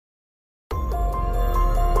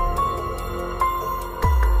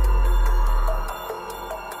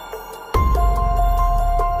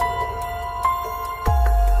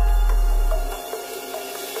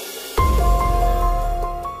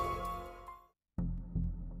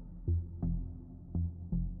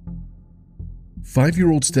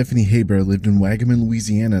5-year-old Stephanie Hebert lived in Wagaman,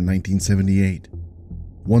 Louisiana in 1978.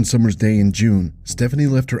 One summer's day in June, Stephanie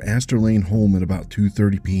left her Astor Lane home at about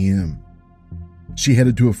 2:30 p.m. She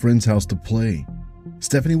headed to a friend's house to play.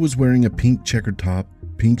 Stephanie was wearing a pink checkered top,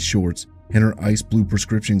 pink shorts, and her ice blue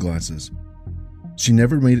prescription glasses. She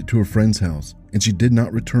never made it to her friend's house, and she did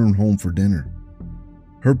not return home for dinner.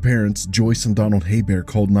 Her parents, Joyce and Donald Hebert,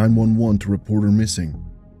 called 911 to report her missing.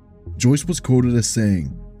 Joyce was quoted as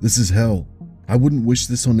saying, "This is hell. I wouldn't wish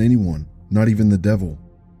this on anyone, not even the devil."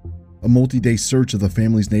 A multi-day search of the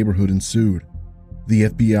family's neighborhood ensued. The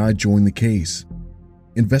FBI joined the case.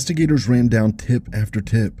 Investigators ran down tip after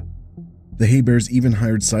tip. The Heberts even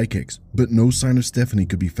hired psychics, but no sign of Stephanie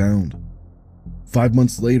could be found. 5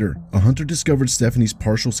 months later, a hunter discovered Stephanie's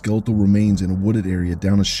partial skeletal remains in a wooded area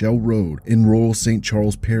down a shell road in rural St.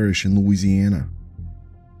 Charles Parish in Louisiana.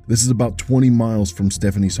 This is about 20 miles from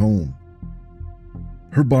Stephanie's home.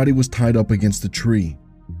 Her body was tied up against a tree.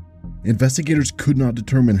 Investigators could not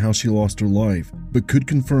determine how she lost her life, but could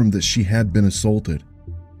confirm that she had been assaulted.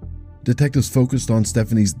 Detectives focused on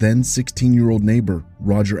Stephanie's then 16-year-old neighbor,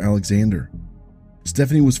 Roger Alexander.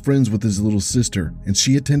 Stephanie was friends with his little sister, and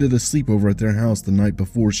she attended a sleepover at their house the night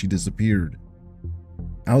before she disappeared.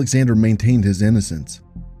 Alexander maintained his innocence.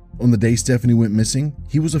 On the day Stephanie went missing,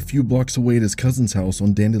 he was a few blocks away at his cousin's house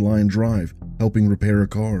on Dandelion Drive, helping repair a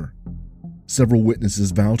car. Several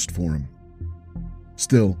witnesses vouched for him.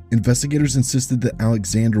 Still, investigators insisted that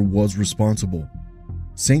Alexander was responsible.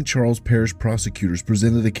 St. Charles Parish prosecutors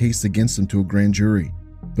presented a case against him to a grand jury,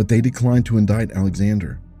 but they declined to indict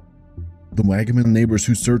Alexander. The Wagaman neighbors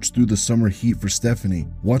who searched through the summer heat for Stephanie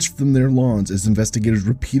watched from their lawns as investigators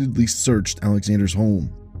repeatedly searched Alexander's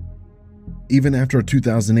home. Even after a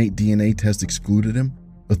 2008 DNA test excluded him,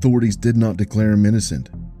 authorities did not declare him innocent.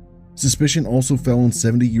 Suspicion also fell on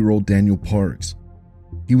 70-year-old Daniel Parks.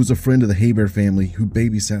 He was a friend of the Hebert family who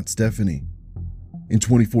babysat Stephanie. In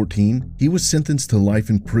 2014, he was sentenced to life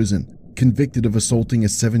in prison, convicted of assaulting a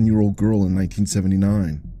 7-year-old girl in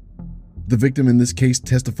 1979. The victim in this case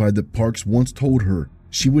testified that Parks once told her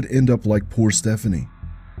she would end up like poor Stephanie.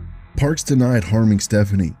 Parks denied harming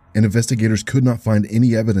Stephanie, and investigators could not find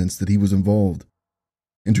any evidence that he was involved.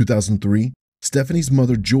 In 2003, Stephanie's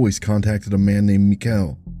mother Joyce contacted a man named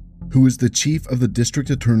Mikkel, who is the chief of the district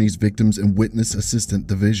attorney's Victims and Witness Assistant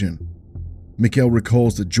Division. Mikkel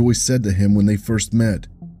recalls that Joyce said to him when they first met,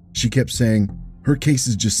 she kept saying, "Her case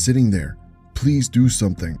is just sitting there. Please do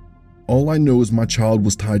something. All I know is my child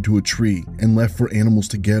was tied to a tree and left for animals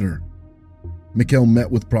to get her." Mikkel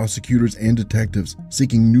met with prosecutors and detectives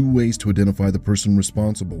seeking new ways to identify the person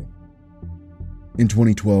responsible. In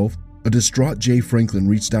 2012, a distraught Jay Franklin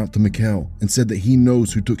reached out to Mikkel and said that he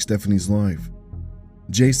knows who took Stephanie's life.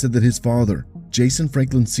 Jay said that his father, Jason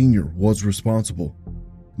Franklin Sr., was responsible.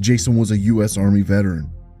 Jason was a U.S. Army veteran.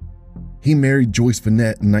 He married Joyce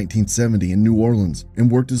Vanette in 1970 in New Orleans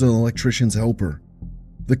and worked as an electrician's helper.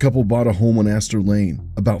 The couple bought a home on Astor Lane,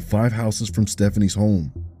 about 5 houses from Stephanie's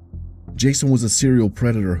home. Jason was a serial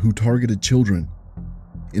predator who targeted children.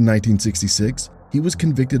 In 1966, he was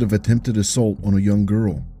convicted of attempted assault on a young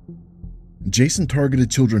girl. Jason targeted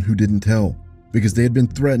children who didn't tell because they had been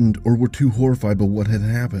threatened or were too horrified by what had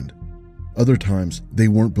happened. Other times, they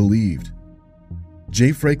weren't believed.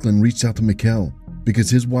 Jay Franklin reached out to Mikkel because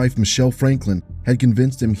his wife Michelle Franklin had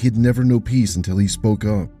convinced him he'd never know peace until he spoke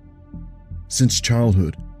up. Since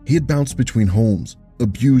childhood, he had bounced between homes,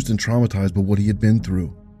 abused and traumatized by what he had been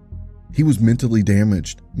through. He was mentally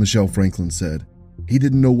damaged, Michelle Franklin said. He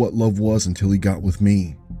didn't know what love was until he got with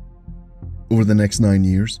me. Over the next 9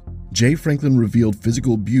 years, Jay Franklin revealed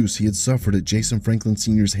physical abuse he had suffered at Jason Franklin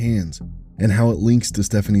Sr.'s hands and how it links to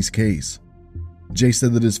Stephanie's case. Jay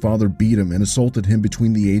said that his father beat him and assaulted him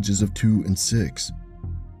between the ages of 2 and 6.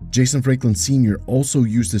 Jason Franklin Sr. also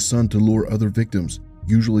used his son to lure other victims,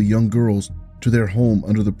 usually young girls, to their home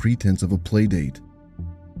under the pretense of a playdate.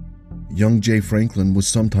 Young Jay Franklin was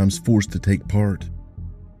sometimes forced to take part.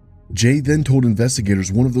 Jay then told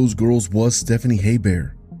investigators one of those girls was Stephanie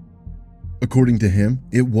Hebert. According to him,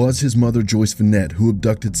 it was his mother Joyce Vanette who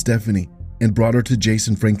abducted Stephanie and brought her to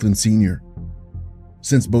Jason Franklin Sr.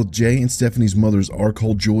 Since both Jay and Stephanie's mothers are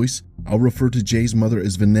called Joyce, I'll refer to Jay's mother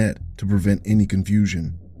as Vanette to prevent any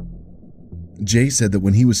confusion. Jay said that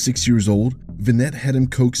when he was 6 years old, Vanette had him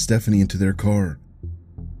coax Stephanie into their car.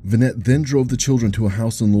 Vanette then drove the children to a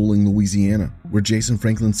house in Luling, Louisiana, where Jason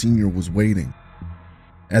Franklin Sr. was waiting.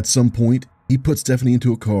 At some point, he put Stephanie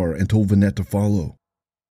into a car and told Vanette to follow.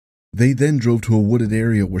 They then drove to a wooded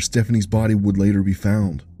area where Stephanie's body would later be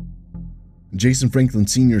found. Jason Franklin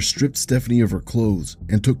Sr. stripped Stephanie of her clothes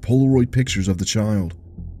and took Polaroid pictures of the child,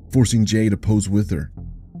 forcing Jay to pose with her.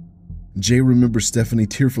 Jay remembers Stephanie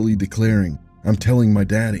tearfully declaring, "I'm telling my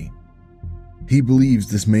daddy." He believes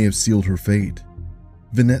this may have sealed her fate.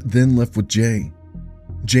 Vanette then left with Jay.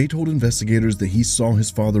 Jay told investigators that he saw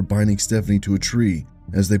his father binding Stephanie to a tree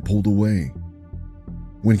as they pulled away.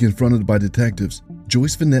 When confronted by detectives,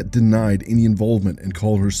 Joyce Vanette denied any involvement and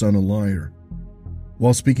called her son a liar.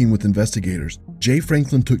 While speaking with investigators, Jay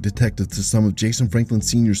Franklin took detectives to some of Jason Franklin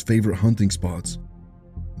Sr.'s favorite hunting spots.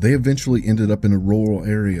 They eventually ended up in a rural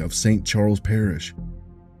area of St. Charles Parish.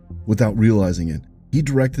 Without realizing it, he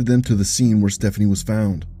directed them to the scene where Stephanie was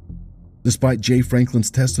found. Despite Jay Franklin's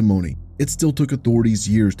testimony, it still took authorities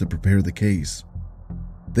years to prepare the case.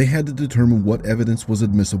 They had to determine what evidence was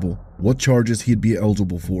admissible, what charges he'd be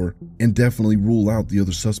eligible for, and definitely rule out the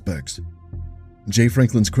other suspects. Jay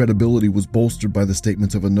Franklin's credibility was bolstered by the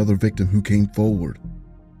statements of another victim who came forward.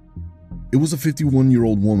 It was a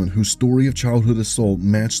 51-year-old woman whose story of childhood assault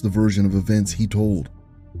matched the version of events he told.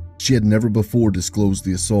 She had never before disclosed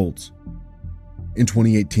the assaults. In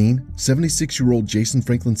 2018, 76-year-old Jason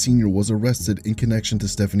Franklin Sr. was arrested in connection to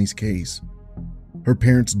Stephanie's case. Her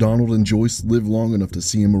parents Donald and Joyce lived long enough to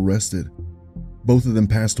see him arrested. Both of them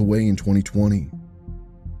passed away in 2020.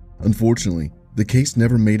 Unfortunately, the case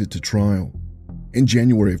never made it to trial. In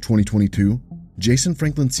January of 2022, Jason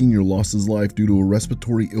Franklin Sr. lost his life due to a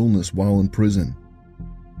respiratory illness while in prison.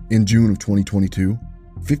 In June of 2022,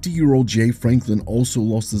 50-year-old Jay Franklin also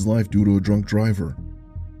lost his life due to a drunk driver.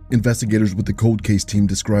 Investigators with the cold case team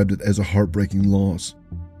described it as a heartbreaking loss.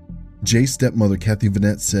 Jay's stepmother, Kathy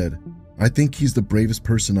Vanette, said, "I think he's the bravest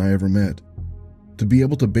person I ever met. To be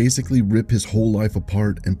able to basically rip his whole life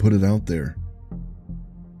apart and put it out there."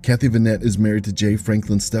 Kathy Vanette is married to Jay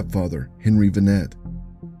Franklin's stepfather, Henry Vanette.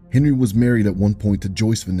 Henry was married at one point to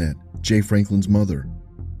Joyce Vanette, Jay Franklin's mother.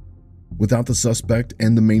 Without the suspect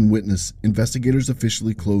and the main witness, investigators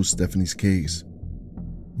officially closed Stephanie's case.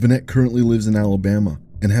 Vanette currently lives in Alabama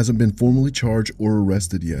and hasn't been formally charged or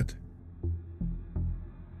arrested yet.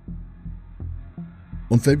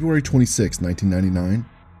 On February 26, 1999,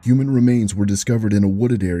 human remains were discovered in a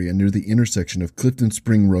wooded area near the intersection of Clifton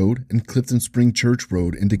Spring Road and Clifton Spring Church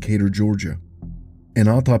Road in Decatur, Georgia. An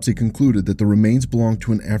autopsy concluded that the remains belonged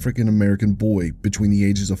to an African-American boy between the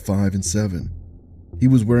ages of 5 and 7. He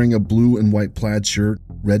was wearing a blue and white plaid shirt,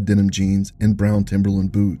 red denim jeans, and brown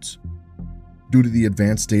Timberland boots. Due to the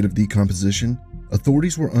advanced state of decomposition,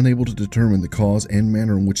 authorities were unable to determine the cause and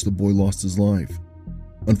manner in which the boy lost his life.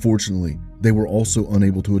 Unfortunately, they were also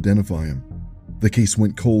unable to identify him. The case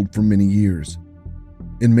went cold for many years.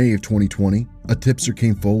 In May of 2020, a tipster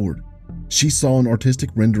came forward. She saw an artistic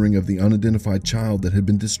rendering of the unidentified child that had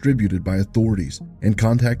been distributed by authorities and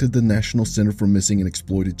contacted the National Center for Missing and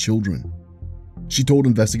Exploited Children. She told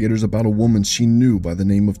investigators about a woman she knew by the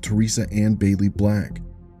name of Teresa Ann Bailey Black.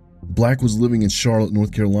 Black was living in Charlotte,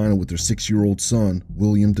 North Carolina with their 6-year-old son,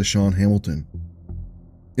 William DeShawn Hamilton.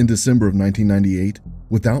 In December of 1998,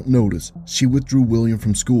 without notice, she withdrew William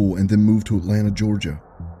from school and then moved to Atlanta, Georgia.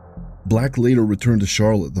 Black later returned to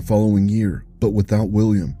Charlotte the following year, but without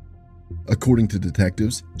William. According to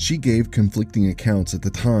detectives, she gave conflicting accounts at the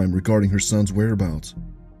time regarding her son's whereabouts.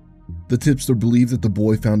 The tipster believed that the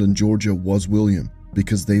boy found in Georgia was William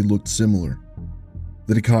because they looked similar.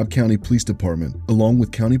 The DeKalb County Police Department, along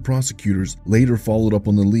with county prosecutors, later followed up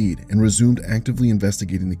on the lead and resumed actively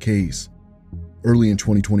investigating the case. Early in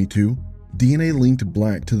 2022, DNA linked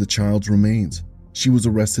Black to the child's remains. She was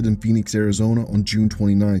arrested in Phoenix, Arizona on June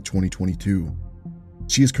 29, 2022.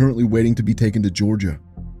 She is currently waiting to be taken to Georgia.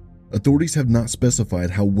 Authorities have not specified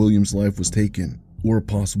how William's life was taken or a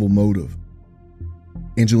possible motive.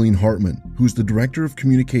 Angeline Hartman, who's the Director of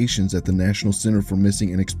Communications at the National Center for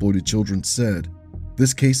Missing and Exploited Children, said,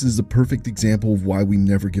 "This case is a perfect example of why we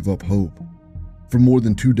never give up hope. For more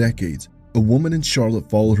than 2 decades, a woman in Charlotte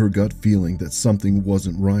followed her gut feeling that something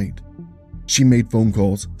wasn't right. She made phone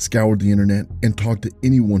calls, scoured the internet, and talked to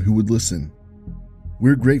anyone who would listen.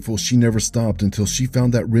 We're grateful she never stopped until she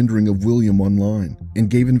found that rendering of William online and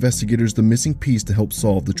gave investigators the missing piece to help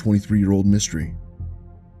solve the 23-year-old mystery."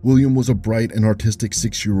 William was a bright and artistic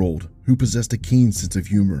 6-year-old who possessed a keen sense of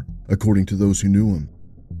humor, according to those who knew him.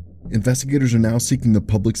 Investigators are now seeking the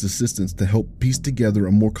public's assistance to help piece together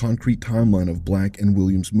a more concrete timeline of Black and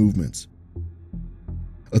William's movements.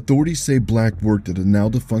 Authorities say Black worked at a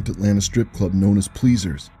now-defunct Atlanta strip club known as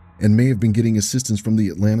Pleasers and may have been getting assistance from the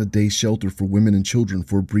Atlanta Day Shelter for Women and Children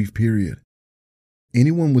for a brief period.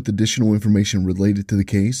 Anyone with additional information related to the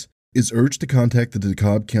case is urged to contact the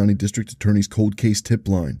DeKalb County District Attorney's Cold Case Tip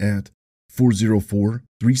Line at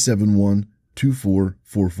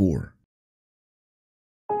 404-371-2444.